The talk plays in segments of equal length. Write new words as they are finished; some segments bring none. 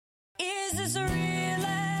Is this a real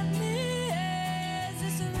and me? Is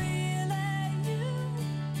this a real and you?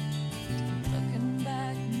 Looking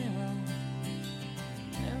back, mirror,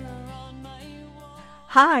 mirror on my wall.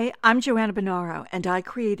 Hi, I'm Joanna Bonaro, and I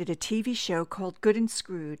created a TV show called Good and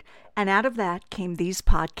Screwed, and out of that came these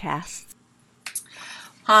podcasts.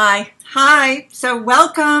 Hi. So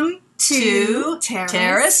welcome to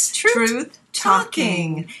Terrace Truth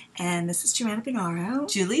Talking. And this is Joanna Bonaro.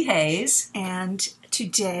 Julie Hayes. And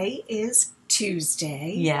today is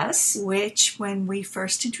Tuesday. Yes. Which, when we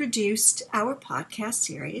first introduced our podcast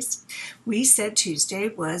series, we said Tuesday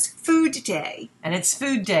was Food Day. And it's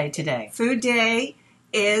Food Day today. Food Day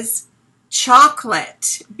is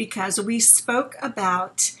chocolate, because we spoke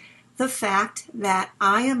about the fact that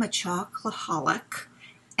I am a chocoholic.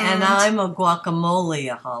 And I'm a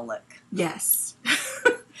guacamole-aholic. Yes.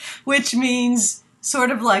 Which means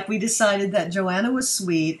sort of like we decided that Joanna was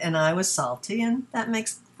sweet and I was salty, and that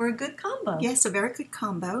makes for a good combo. Yes, a very good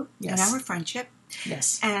combo in our friendship.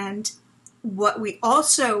 Yes. And what we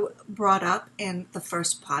also brought up in the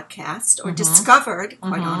first podcast, or discovered,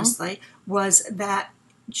 quite honestly, was that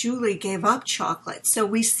Julie gave up chocolate. So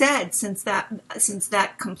we said, since that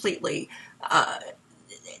completely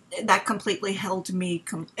held me.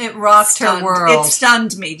 It rocked her world. It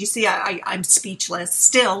stunned me. You see, I'm speechless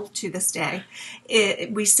still to this day.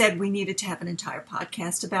 We said we needed to have an entire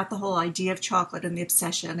podcast about the whole idea of chocolate and the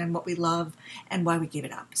obsession and what we love and why we give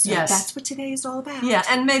it up. So that's what today is all about. Yeah,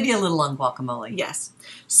 and maybe a little on guacamole. Yes.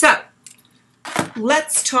 So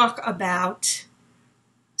let's talk about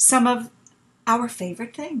some of our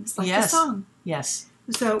favorite things, like the song. Yes.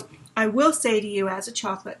 So I will say to you, as a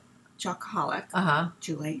chocoholic,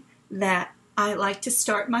 Julie, that I like to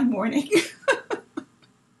start my morning.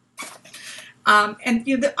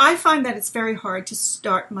 And I find that it's very hard to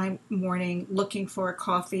start my morning looking for a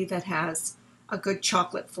coffee that has a good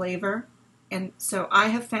chocolate flavor. And so I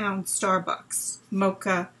have found Starbucks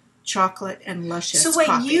mocha chocolate and luscious So wait,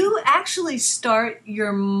 coffee. you actually start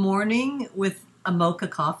your morning with a mocha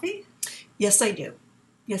coffee? Yes, I do.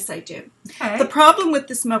 Yes, I do. Okay. The problem with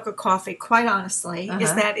this mocha coffee, quite honestly,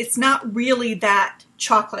 is that it's not really that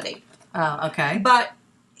chocolatey. Oh, okay. But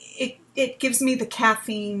it gives me the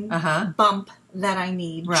caffeine bump that I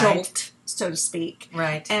need, jolt, so to speak.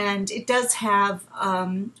 Right. And it does have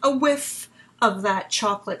a whiff of that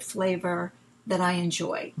chocolate flavor that I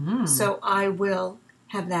enjoy. So I will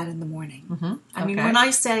have that in the morning. I mean, when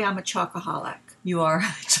I say I'm a chocoholic, you are a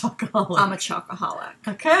chocoholic. I'm a chocoholic.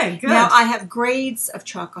 Okay, good. Now, I have grades of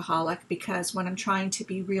chocoholic, because when I'm trying to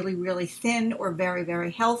be really, really thin or very, very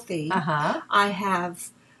healthy, I have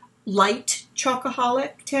light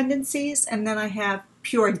chocoholic tendencies, and then I have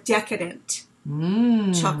pure decadent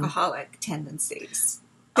chocoholic tendencies.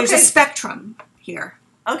 There's a spectrum here.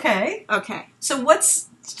 Okay. Okay. So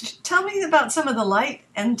tell me about some of the light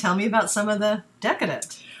and tell me about some of the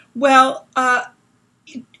decadent. Well,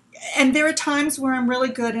 and there are times where I'm really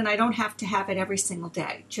good and I don't have to have it every single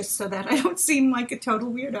day, just so that I don't seem like a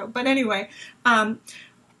total weirdo. But anyway,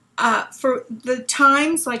 for the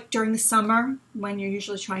times like during the summer when you're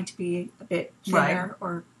usually trying to be a bit thinner,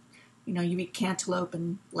 or you eat cantaloupe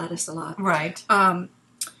and lettuce a lot. Right.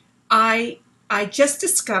 I just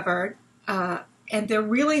discovered, and they're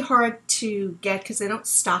really hard to get because they don't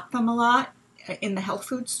stock them a lot in the health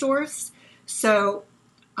food stores. So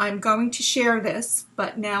I'm going to share this,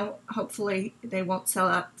 but now hopefully they won't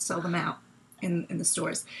sell them out in the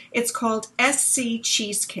stores. It's called SC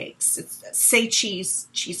Cheesecakes. It's Say Cheese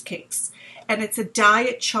Cheesecakes. And it's a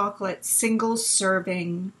diet chocolate single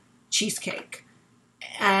serving cheesecake.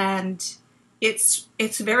 And it's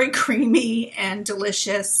very creamy and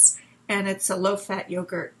delicious, and it's a low-fat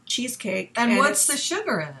yogurt cheesecake. And what's the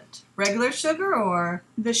sugar in it? Regular sugar or?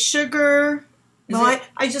 The sugar... Well,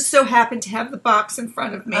 I just so happen to have the box in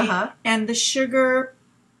front of me, and the sugar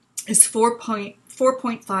is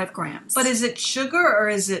 4.5 grams. But is it sugar or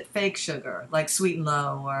is it fake sugar, like Sweet and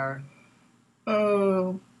Low or?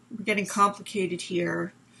 Oh, we're getting complicated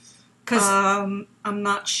here. Because I'm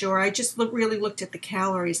not sure. I just really looked at the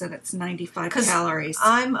calories, and it's 95 calories.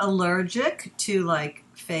 I'm allergic to like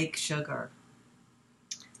fake sugar.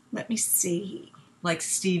 Let me see. Like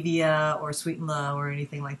stevia or Sweet and Low or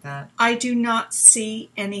anything like that? I do not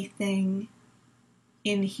see anything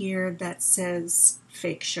in here that says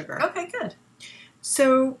fake sugar. Okay, good.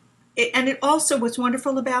 So, it also, what's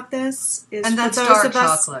wonderful about this is, and that's dark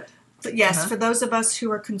chocolate. Yes, for those of us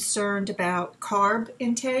who are concerned about carb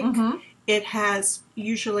intake, it has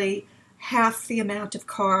usually half the amount of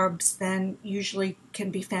carbs than usually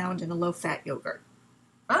can be found in a low-fat yogurt.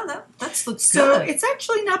 Oh, that's that looks So good. it's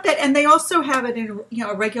actually not bad. And they also have it in,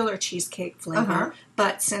 a regular cheesecake flavor. Uh-huh.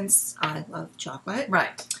 But since I love chocolate,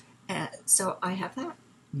 Right. so I have that.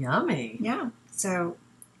 Yummy. Yeah. So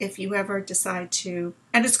if you ever decide to,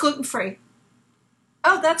 and it's gluten-free.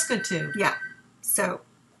 Oh, that's good too. Yeah. So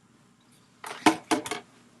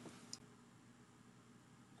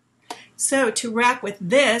to wrap with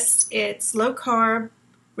this, it's low carb,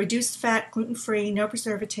 reduced fat, gluten-free, no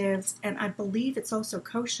preservatives, and I believe it's also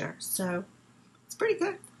kosher. So it's pretty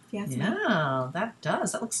good. Yes. Yeah, that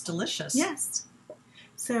does. That looks delicious. Yes.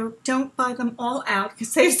 So don't buy them all out.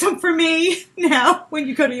 Save some for me now when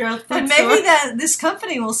you go to your health food And store. maybe this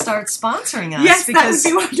company will start sponsoring us. Yes, because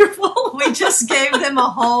that would be wonderful. we just gave them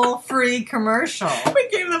a whole free commercial. We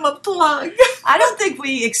gave them a plug. I don't think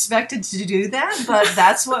we expected to do that, but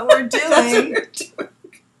that's what we're doing. That's what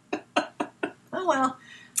we're doing. Oh, well.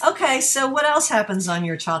 Okay, so what else happens on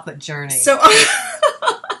your chocolate journey? So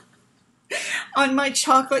on my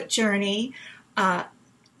chocolate journey,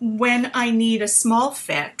 when I need a small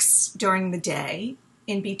fix during the day,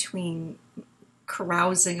 in between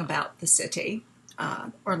carousing about the city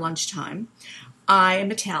or lunchtime, I am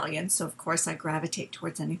Italian, so of course I gravitate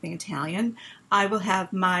towards anything Italian. I will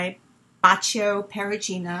have my Bacio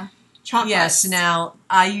Perugina chocolates. Yes, now,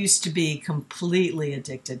 I used to be completely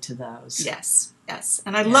addicted to those. Yes.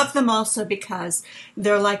 And I love them also because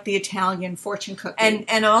they're like the Italian fortune cookie.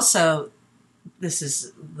 And also, this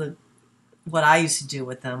is what I used to do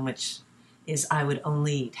with them, which is I would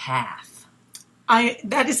only eat half. I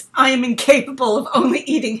am incapable of only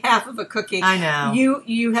eating half of a cookie. I know.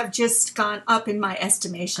 You have just gone up in my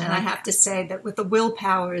estimation. I have to say that with the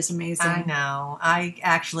willpower is amazing. I know. I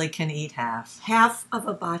actually can eat half. Half of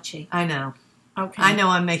a baci. I know. Okay. I know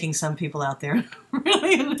I'm making some people out there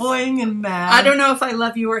really annoying and mad. I don't know if I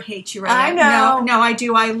love you or hate you right I now. know. No, I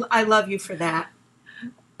do. I love you for that.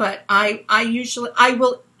 But I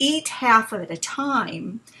will eat half at a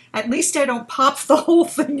time. At least I don't pop the whole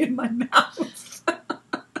thing in my mouth.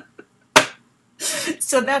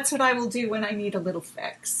 So that's what I will do when I need a little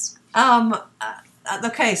fix.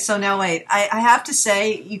 Okay, so now wait. I have to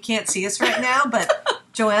say, you can't see us right now, but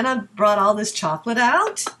Joanna brought all this chocolate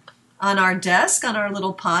out on our desk, on our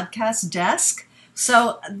little podcast desk.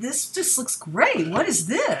 So this just looks great. What is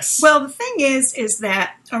this? Well, the thing is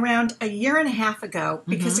that around a year and a half ago,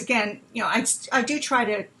 because again, I do try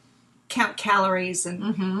to count calories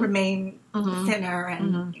and remain thinner,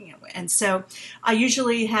 and and so I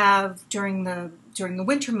usually have during the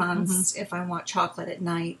winter months, if I want chocolate at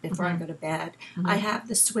night before I go to bed, I have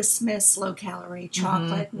the Swiss Miss low calorie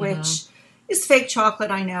chocolate, which is fake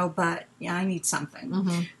chocolate, I know, but I need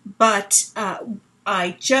something. But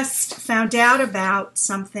I just found out about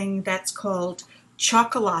something that's called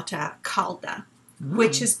cioccolata calda,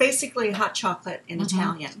 which is basically hot chocolate in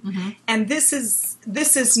Italian. And this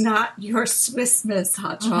is not your Swiss Miss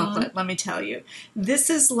hot chocolate, let me tell you. This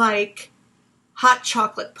is like hot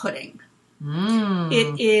chocolate pudding.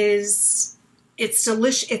 It's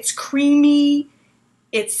delicious. It's creamy.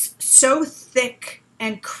 It's so thick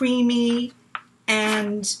and creamy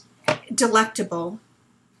and delectable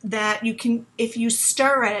that you can, if you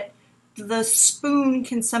stir it, the spoon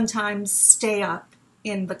can sometimes stay up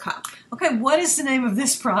in the cup. Okay, what is the name of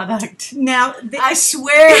this product? Now, I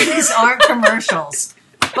swear these aren't commercials.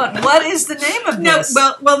 But what is the name of this?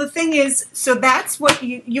 Well, the thing is, so that's what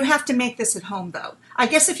you have to make this at home, though. I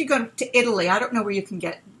guess if you go to Italy, I don't know where you can.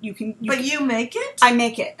 But you make it? I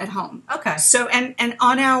make it at home. Okay. So and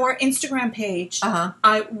on our Instagram page,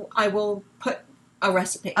 I will put a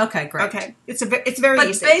recipe. Okay, great. Okay, it's very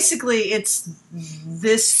easy. But basically, it's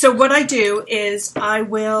this. So what I do is I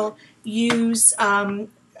will use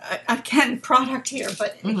again product here,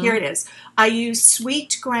 but here it is. I use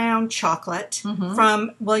sweet ground chocolate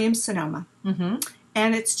from Williams Sonoma,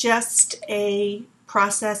 and it's just a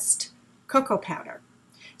processed cocoa powder.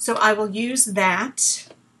 So I will use that,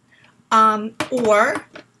 or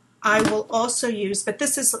I will also use, but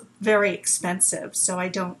this is very expensive, so I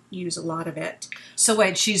don't use a lot of it. So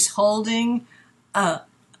wait, she's holding a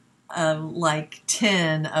like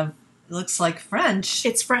tin of, looks like French.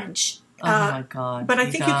 It's French. Oh my God! But I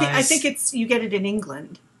think you get it in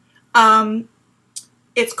England.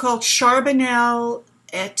 It's called Charbonnel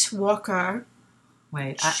et Walker.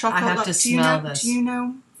 Wait, I have to smell this. Do you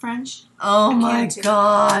know French? Oh my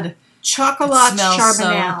God! Chocolat It smells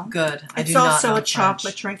Charbonnel. so good. It's also a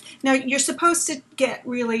chocolate drink. Now, you're supposed to get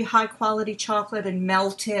really high-quality chocolate and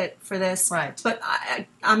melt it for this. Right. But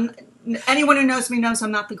I'm anyone who knows me knows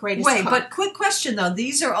I'm not the greatest Wait, cook. but quick question, though.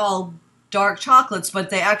 These are all dark chocolates, but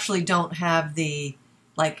they actually don't have the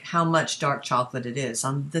like how much dark chocolate it is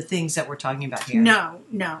on the things that we're talking about here.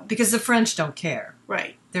 No. Because the French don't care.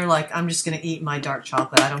 Right. They're like, I'm just going to eat my dark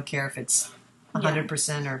chocolate. I don't care if it's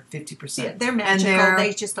 100% or 50%. Yeah, they're magical.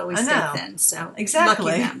 They just always stay thin. So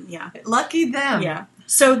exactly. Lucky them. Yeah. Lucky them. Yeah.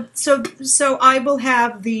 So I will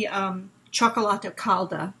have the chocolate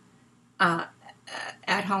calda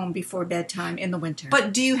at home before bedtime in the winter.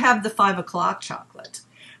 But do you have the 5 o'clock chocolate?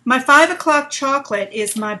 My 5 o'clock chocolate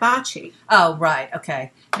is my bachi. Oh, right.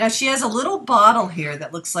 Okay. Now she has a little bottle here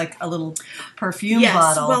that looks like a little perfume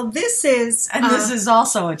bottle. Well, this is... And this is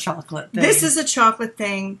also a chocolate thing. This is a chocolate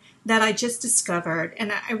thing that I just discovered,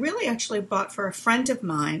 and I really actually bought for a friend of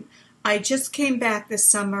mine. I just came back this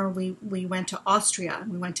summer. We went to Austria.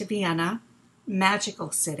 We went to Vienna,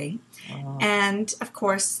 magical city, and of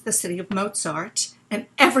course the city of Mozart. And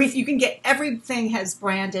you can get everything has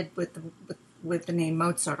branded with the name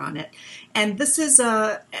Mozart on it. And this is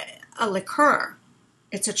a liqueur.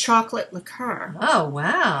 It's a chocolate liqueur. Oh,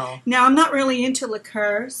 wow. Now, I'm not really into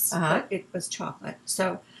liqueurs, but it was chocolate.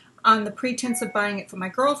 So on the pretense of buying it for my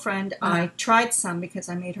girlfriend, I tried some because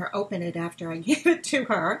I made her open it after I gave it to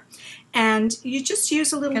her. And you just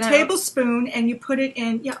use a little tablespoon and you put it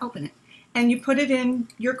in, open it. And you put it in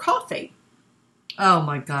your coffee. Oh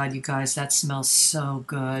my God, you guys, that smells so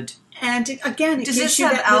good. And it does this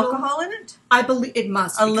have alcohol in it? I believe it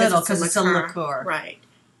must. A little, because it's a liqueur. Right.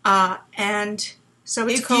 And so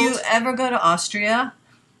it's if called... you ever go to Austria,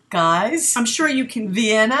 guys, I'm sure you can...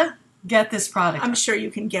 Vienna, get this product. I'm sure you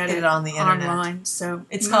can get it on the internet. Online. So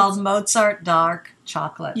it's called Mozart Dark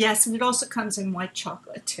Chocolate. Yes, and it also comes in white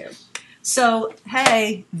chocolate too. So,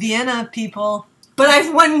 hey, Vienna people... But I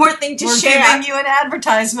have one more thing to share. We're giving you an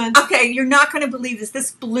advertisement. Okay, you're not going to believe this.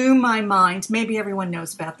 This blew my mind. Maybe everyone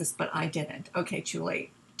knows about this, but I didn't. Okay,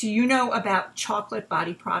 Julie. Do you know about chocolate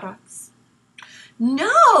body products?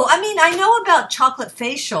 No. I mean, I know about chocolate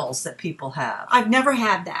facials that people have. I've never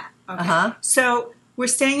had that. Okay. Uh-huh. So we're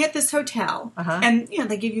staying at this hotel, and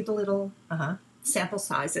they give you the little sample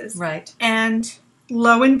sizes. Right. And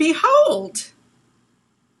lo and behold,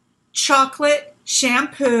 chocolate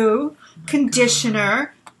shampoo,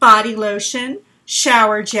 conditioner, body lotion,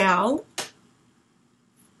 shower gel.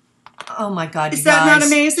 Oh my God, Is that not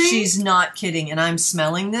amazing? She's not kidding. And I'm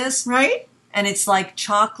smelling this. Right? And it's like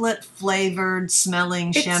chocolate flavored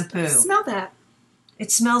smelling shampoo. Smell that.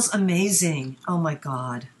 It smells amazing. Oh my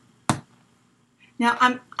God. Now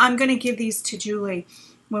I'm going to give these to Julie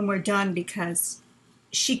when we're done because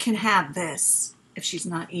she can have this if she's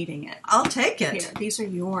not eating it. I'll take it. Here, these are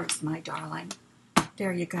yours, my darling.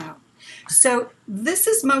 There you go. So this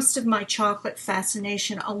is most of my chocolate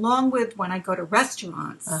fascination, along with when I go to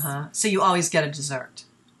restaurants. So you always get a dessert?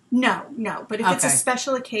 No. But if it's a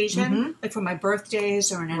special occasion, like for my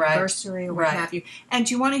birthdays or an anniversary or what have you. And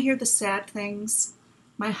do you want to hear the sad things?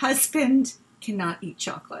 My husband cannot eat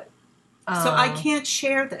chocolate. So I can't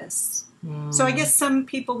share this. So I guess some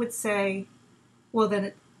people would say, well, then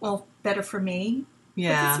it's better for me.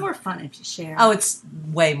 Yeah. But it's more fun if you share. Oh, it's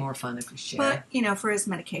way more fun if you share. But, for his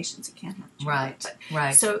medications, he can't have chocolate.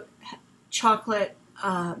 Right. So chocolate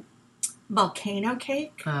volcano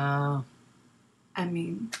cake. Oh. I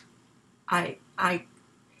mean, I...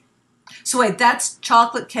 So wait, that's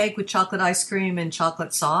chocolate cake with chocolate ice cream and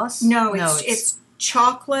chocolate sauce? No, it's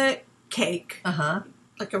chocolate cake.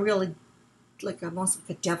 Like a really, almost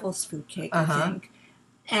like a devil's food cake, I think.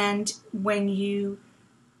 And when you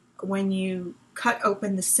cut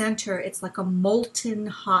open the center, it's like a molten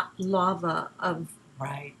hot lava of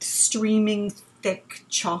streaming thick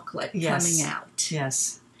chocolate coming out.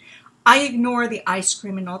 Yes. I ignore the ice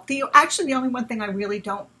cream and all. Actually, the only one thing I really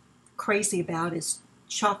don't crazy about is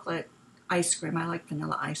chocolate ice cream. I like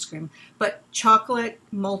vanilla ice cream. But chocolate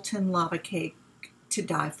molten lava cake to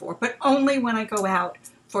die for. But only when I go out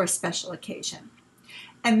for a special occasion.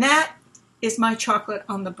 And that is my chocolate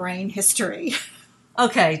on the brain history.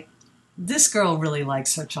 Okay. This girl really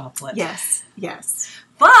likes her chocolate. Yes.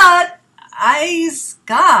 But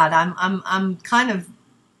I'm kind of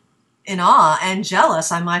in awe and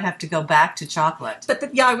jealous. I might have to go back to chocolate. But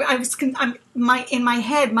in my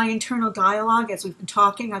head, my internal dialogue as we've been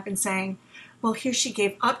talking, I've been saying, well, here she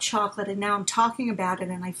gave up chocolate and now I'm talking about it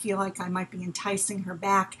and I feel like I might be enticing her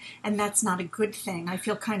back and that's not a good thing. I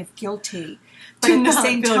feel kind of guilty. But at the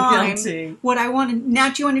same time, what I want to...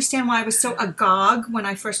 Now, do you understand why I was so agog when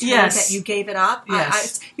I first heard that you gave it up?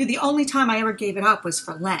 Yes. The only time I ever gave it up was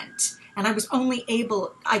for Lent. And I was only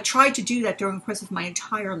I tried to do that during the course of my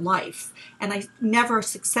entire life. And I never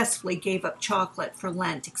successfully gave up chocolate for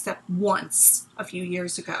Lent except once a few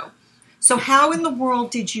years ago. So how in the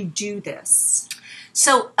world did you do this?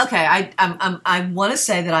 So, okay, I want to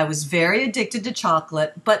say that I was very addicted to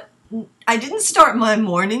chocolate, but I didn't start my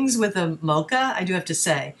mornings with a mocha, I do have to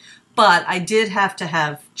say. But I did have to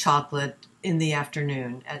have chocolate in the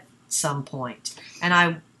afternoon at some point. And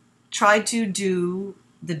I tried to do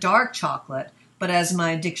the dark chocolate, but as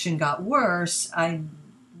my addiction got worse, I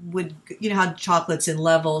would, how chocolate's in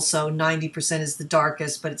levels, so 90% is the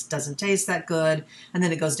darkest, but it doesn't taste that good, and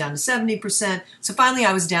then it goes down to 70%. So finally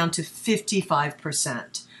I was down to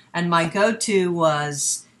 55%. And my go-to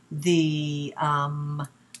was the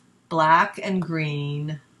black and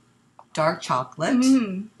green dark chocolate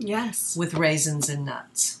Yes. with raisins and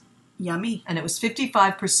nuts. Yummy. And it was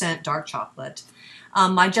 55% dark chocolate.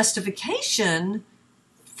 My justification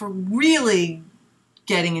for really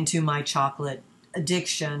getting into my chocolate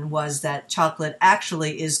addiction was that chocolate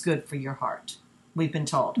actually is good for your heart. We've been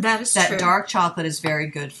told. That is that true. Dark chocolate is very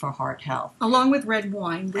good for heart health. Along with red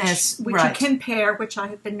wine, which right. you can pair, which I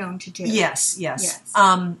have been known to do. Yes.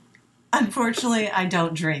 Unfortunately, I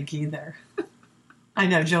don't drink either. I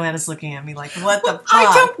know, Joanna's looking at me like, what the fuck?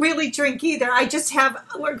 I don't really drink either. I just have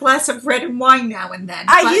a glass of red and wine now and then.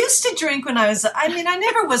 I used to drink when I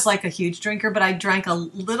never was like a huge drinker, but I drank a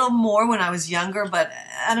little more when I was younger, but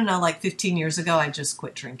I don't know, like 15 years ago, I just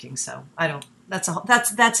quit drinking, so I don't, that's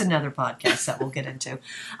another podcast that we'll get into.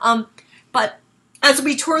 But as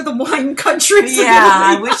we tour the wine countries. Yeah,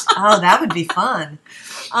 I wish, that would be fun.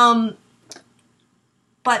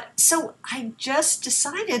 But so I just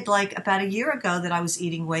decided like about a year ago that I was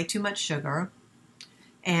eating way too much sugar,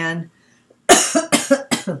 and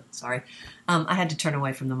sorry, I had to turn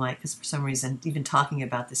away from the mic because for some reason even talking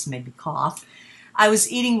about this made me cough. I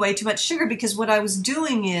was eating way too much sugar because what I was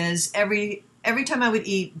doing is every time I would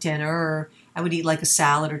eat dinner or I would eat like a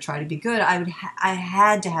salad or try to be good, I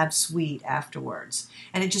had to have sweet afterwards.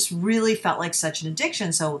 And it just really felt like such an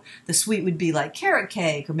addiction. So the sweet would be like carrot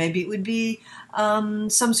cake, or maybe it would be some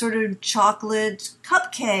sort of chocolate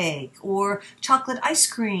cupcake or chocolate ice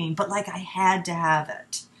cream. But like I had to have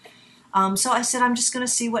it. So I said, I'm just going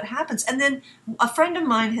to see what happens. And then a friend of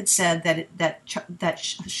mine had said that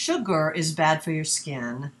sugar is bad for your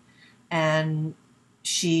skin. And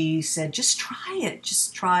she said, just try it.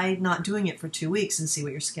 Just try not doing it for 2 weeks and see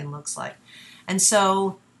what your skin looks like. And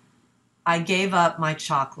so I gave up my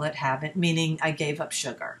chocolate habit, meaning I gave up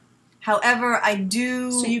sugar. However, I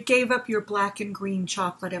do... So you gave up your black and green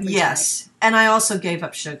chocolate every day? Yes, and I also gave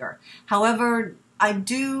up sugar. However, I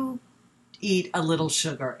do eat a little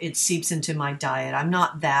sugar. It seeps into my diet. I'm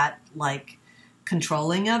not that, like,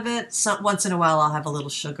 controlling of it. Once in a while I'll have a little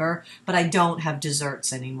sugar, but I don't have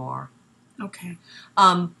desserts anymore. Okay.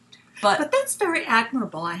 But that's very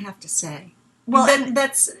admirable, I have to say. Well,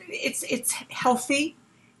 it's healthy,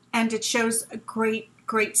 and it shows a great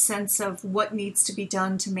sense of what needs to be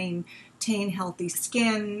done to maintain healthy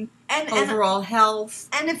skin and overall health.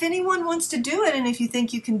 And if anyone wants to do it, and if you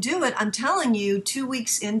think you can do it, I'm telling you, 2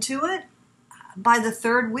 weeks into it, by the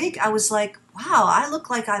third week, I was like, wow, I look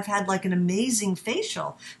like I've had like an amazing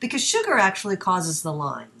facial, because sugar actually causes the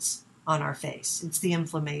lines on our face. It's the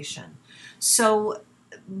inflammation. So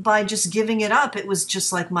by just giving it up, it was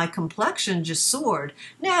just like my complexion just soared.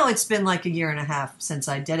 Now it's been like 1.5 years since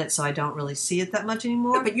I did it, so I don't really see it that much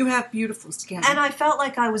anymore. Yeah, but you have beautiful skin. And I felt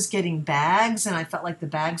like I was getting bags, and I felt like the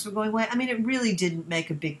bags were going away. I mean, it really didn't make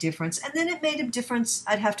a big difference. And then it made a difference,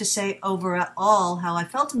 I'd have to say, overall how I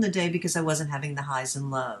felt in the day, because I wasn't having the highs and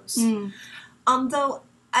lows. Though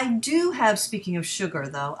I do have, speaking of sugar,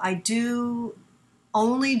 though, I do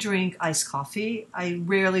only drink iced coffee. I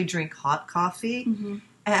rarely drink hot coffee. Mm-hmm.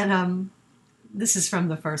 And this is from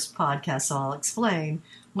the first podcast, so I'll explain.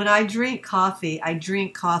 When I drink coffee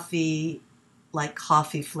like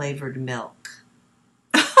coffee-flavored milk.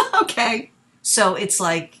 Okay. So it's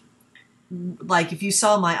like if you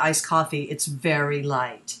saw my iced coffee, it's very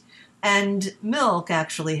light. And milk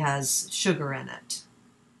actually has sugar in it.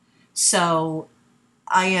 So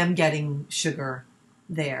I am getting sugar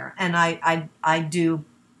there. And I do,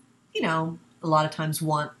 a lot of times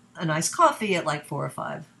want a nice coffee at like 4 or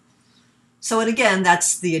 5. So again,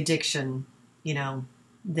 that's the addiction,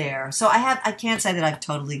 there. So I can't say that I've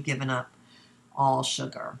totally given up all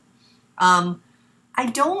sugar. I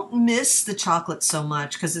don't miss the chocolate so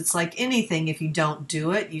much, because it's like anything, if you don't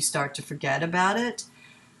do it, you start to forget about it.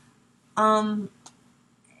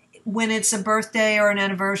 When it's a birthday or an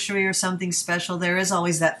anniversary or something special, there is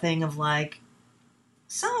always that thing of like,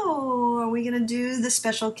 so are we going to do the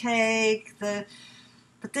special cake? But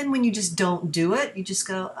then when you just don't do it, you just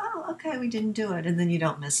go, oh, okay, we didn't do it. And then you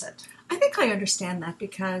don't miss it. I think I understand that,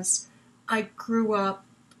 because I grew up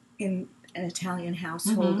in an Italian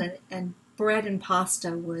household, mm-hmm. and bread and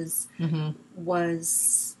pasta was Mm-hmm.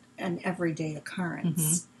 was an everyday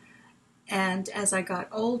occurrence. And as I got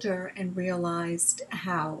older and realized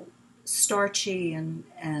how starchy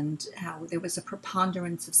and how there was a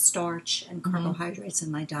preponderance of starch and carbohydrates in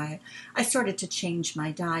my diet, I started to change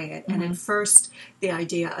my diet. And at first, the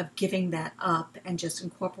idea of giving that up and just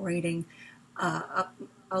incorporating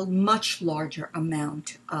a much larger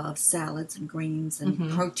amount of salads and greens and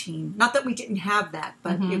protein. Not that we didn't have that,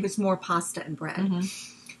 but it was more pasta and bread.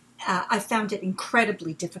 I found it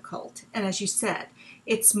incredibly difficult. And as you said,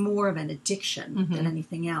 it's more of an addiction than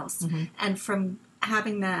anything else. And from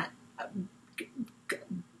having that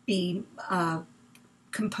be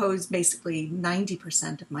composed basically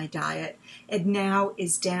 90% of my diet, it now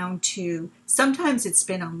is down to, sometimes it's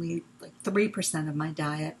been only like 3% of my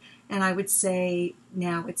diet. And I would say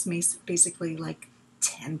now it's basically like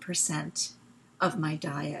 10% of my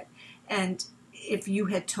diet. And if you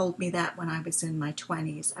had told me that when I was in my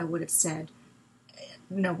 20s, I would have said,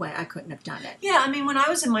 no way, I couldn't have done it. Yeah, I mean, when I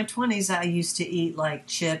was in my 20s, I used to eat like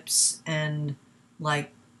chips and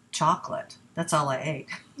like chocolate. That's all I ate.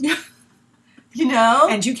 You know?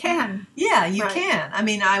 And you can. Yeah, you Right. can. I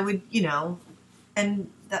mean, I would, and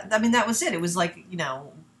that was it. It was like,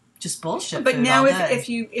 just bullshit. But food now all day.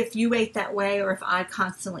 if you ate that way, or if I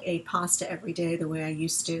constantly ate pasta every day the way I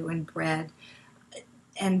used to, and bread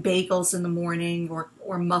and bagels in the morning,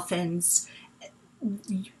 or muffins,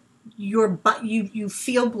 you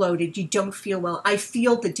feel bloated, you don't feel well. I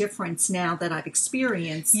feel the difference now that I've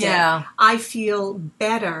experienced it. Yeah. I feel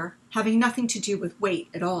better, having nothing to do with weight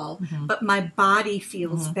at all, but my body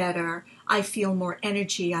feels better. I feel more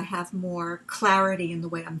energy. I have more clarity in the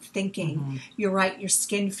way I'm thinking. You're right, your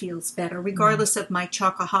skin feels better, regardless of my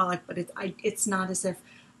chocoholic, but it's not as if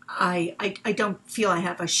I don't feel I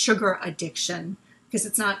have a sugar addiction, because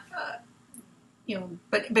it's not...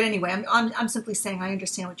 but anyway, I'm simply saying I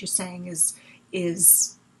understand what you're saying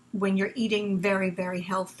is when you're eating very, very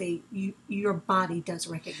healthy, your body does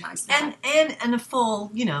recognize that. And a full,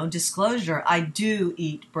 disclosure, I do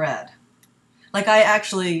eat bread. Like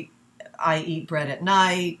I eat bread at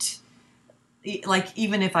night. Like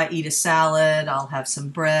even if I eat a salad, I'll have some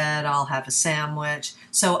bread, I'll have a sandwich.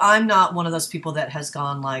 So I'm not one of those people that has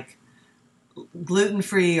gone like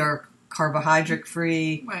gluten-free or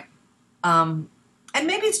carbohydrate-free. Right. And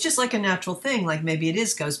maybe it's just like a natural thing. Like maybe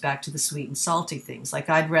it goes back to the sweet and salty things. Like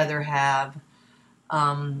I'd rather have,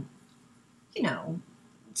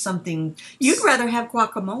 something. You'd rather have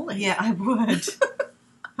guacamole. Yeah, I would.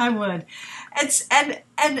 I would.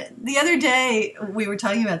 And the other day we were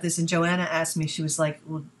talking about this, and Joanna asked me. She was like,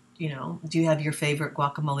 "Well, do you have your favorite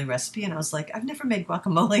guacamole recipe?" And I was like, "I've never made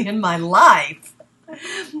guacamole in my life."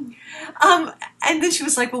 And then she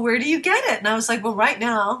was like, "Well, where do you get it?" And I was like, "Well, right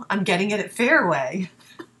now I'm getting it at Fairway,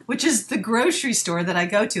 which is the grocery store that I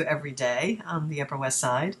go to every day on the Upper West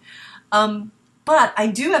Side." But I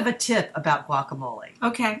do have a tip about guacamole.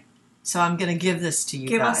 Okay. So I'm going to give this to you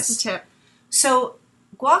Give guys. us the tip. So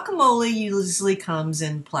guacamole usually comes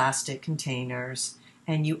in plastic containers,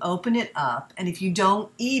 and you open it up, and if you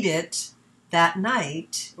don't eat it that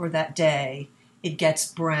night or that day, it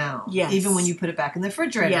gets brown. Yes. Even when you put it back in the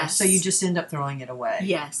refrigerator. Yes. So you just end up throwing it away.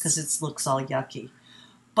 Yes. Because it looks all yucky.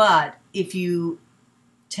 But if you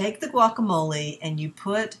take the guacamole and you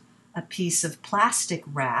put a piece of plastic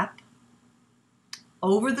wrap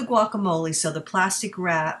over the guacamole so the plastic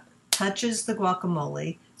wrap touches the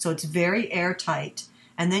guacamole, so it's very airtight,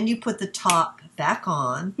 and then you put the top back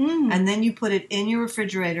on, and then you put it in your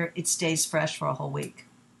refrigerator, it stays fresh for a whole week.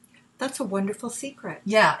 That's a wonderful secret.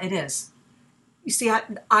 Yeah, it is. You see,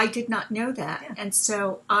 I did not know that. Yeah. And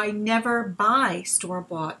so I never buy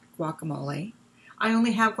store-bought guacamole. I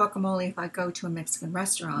only have guacamole if I go to a Mexican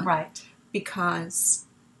restaurant. Right. Because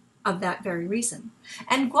of that very reason.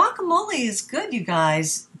 And guacamole is good, you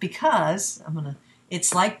guys, because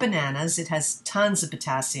it's like bananas. It has tons of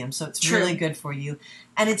potassium, so it's True. really good for you.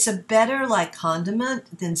 And it's a better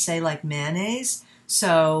condiment than, say, like mayonnaise.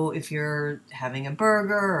 So if you're having a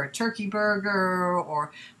burger or a turkey burger,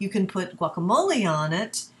 or you can put guacamole on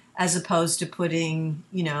it as opposed to putting,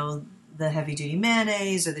 the heavy-duty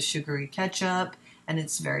mayonnaise or the sugary ketchup, and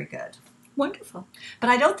it's very good. Wonderful. But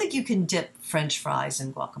I don't think you can dip French fries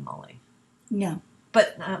in guacamole. No.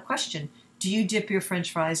 But question, do you dip your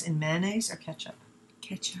French fries in mayonnaise or ketchup?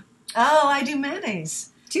 Ketchup. Oh, I do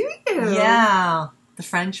mayonnaise. Do you? Yeah, the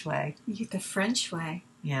French way. The French way.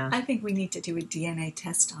 Yeah. I think we need to do a DNA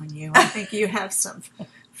test on you. I think you have some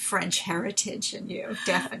French heritage in you,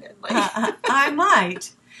 definitely. I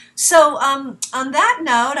might. So on that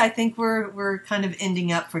note, I think we're kind of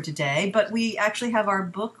ending up for today, but we actually have our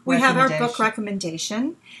book We have our recommendation. book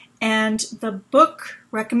recommendation, And the book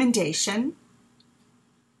recommendation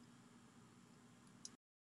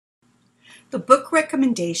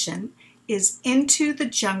is Into the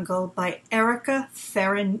Jungle by Erica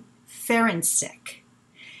Ferencik.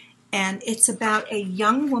 And it's about a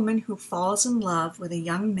young woman who falls in love with a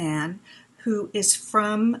young man who is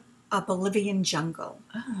from a Bolivian jungle.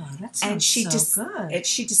 Oh, that And sounds good.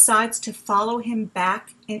 she decides to follow him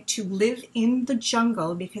back and to live in the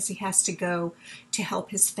jungle because he has to go to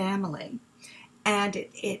help his family. And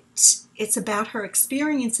it's about her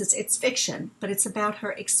experiences. It's fiction, but it's about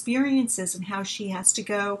her experiences and how she has to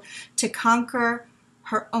go to conquer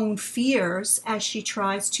her own fears as she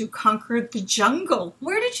tries to conquer the jungle.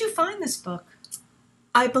 Where did you find this book?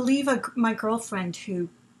 I believe my girlfriend, who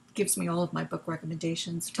gives me all of my book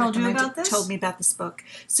recommendations, Told you about this? Told me about this book.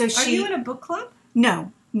 So Are you in a book club?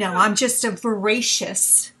 No, I'm just a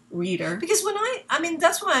voracious reader. Because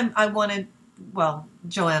that's why I wanted, well,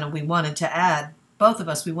 Joanna, we wanted to add, both of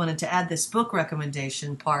us, we wanted to add this book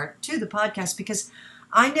recommendation part to the podcast because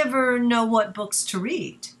I never know what books to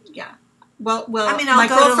read. Yeah. Well, I'll my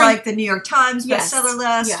go to girlfriend, like the New York Times Yes, bestseller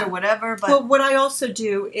list yeah. or whatever. But Well, what I also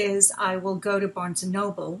do is I will go to Barnes &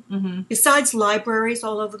 Noble. Mhm. Besides libraries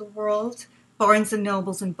all over the world, Barnes &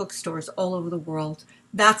 Nobles and bookstores all over the world,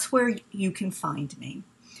 that's where you can find me.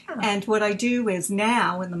 Oh. And what I do is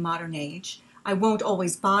now, in the modern age, I won't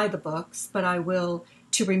always buy the books, but I will,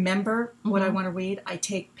 to remember what I want to read, I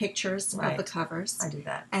take pictures of the covers. I do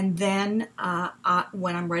that. And then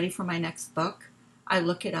when I'm ready for my next book, I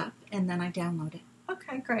look it up and then I download it.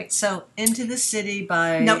 Okay, great. So Into the City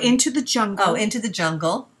by... No, Into the Jungle. Oh, Into the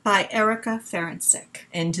Jungle. By Erica Ferencik.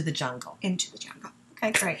 Into the Jungle. Into the Jungle.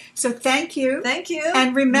 Okay, great. So thank you. Thank you.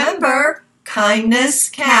 And remember, kindness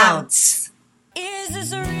counts. Is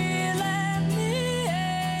this a real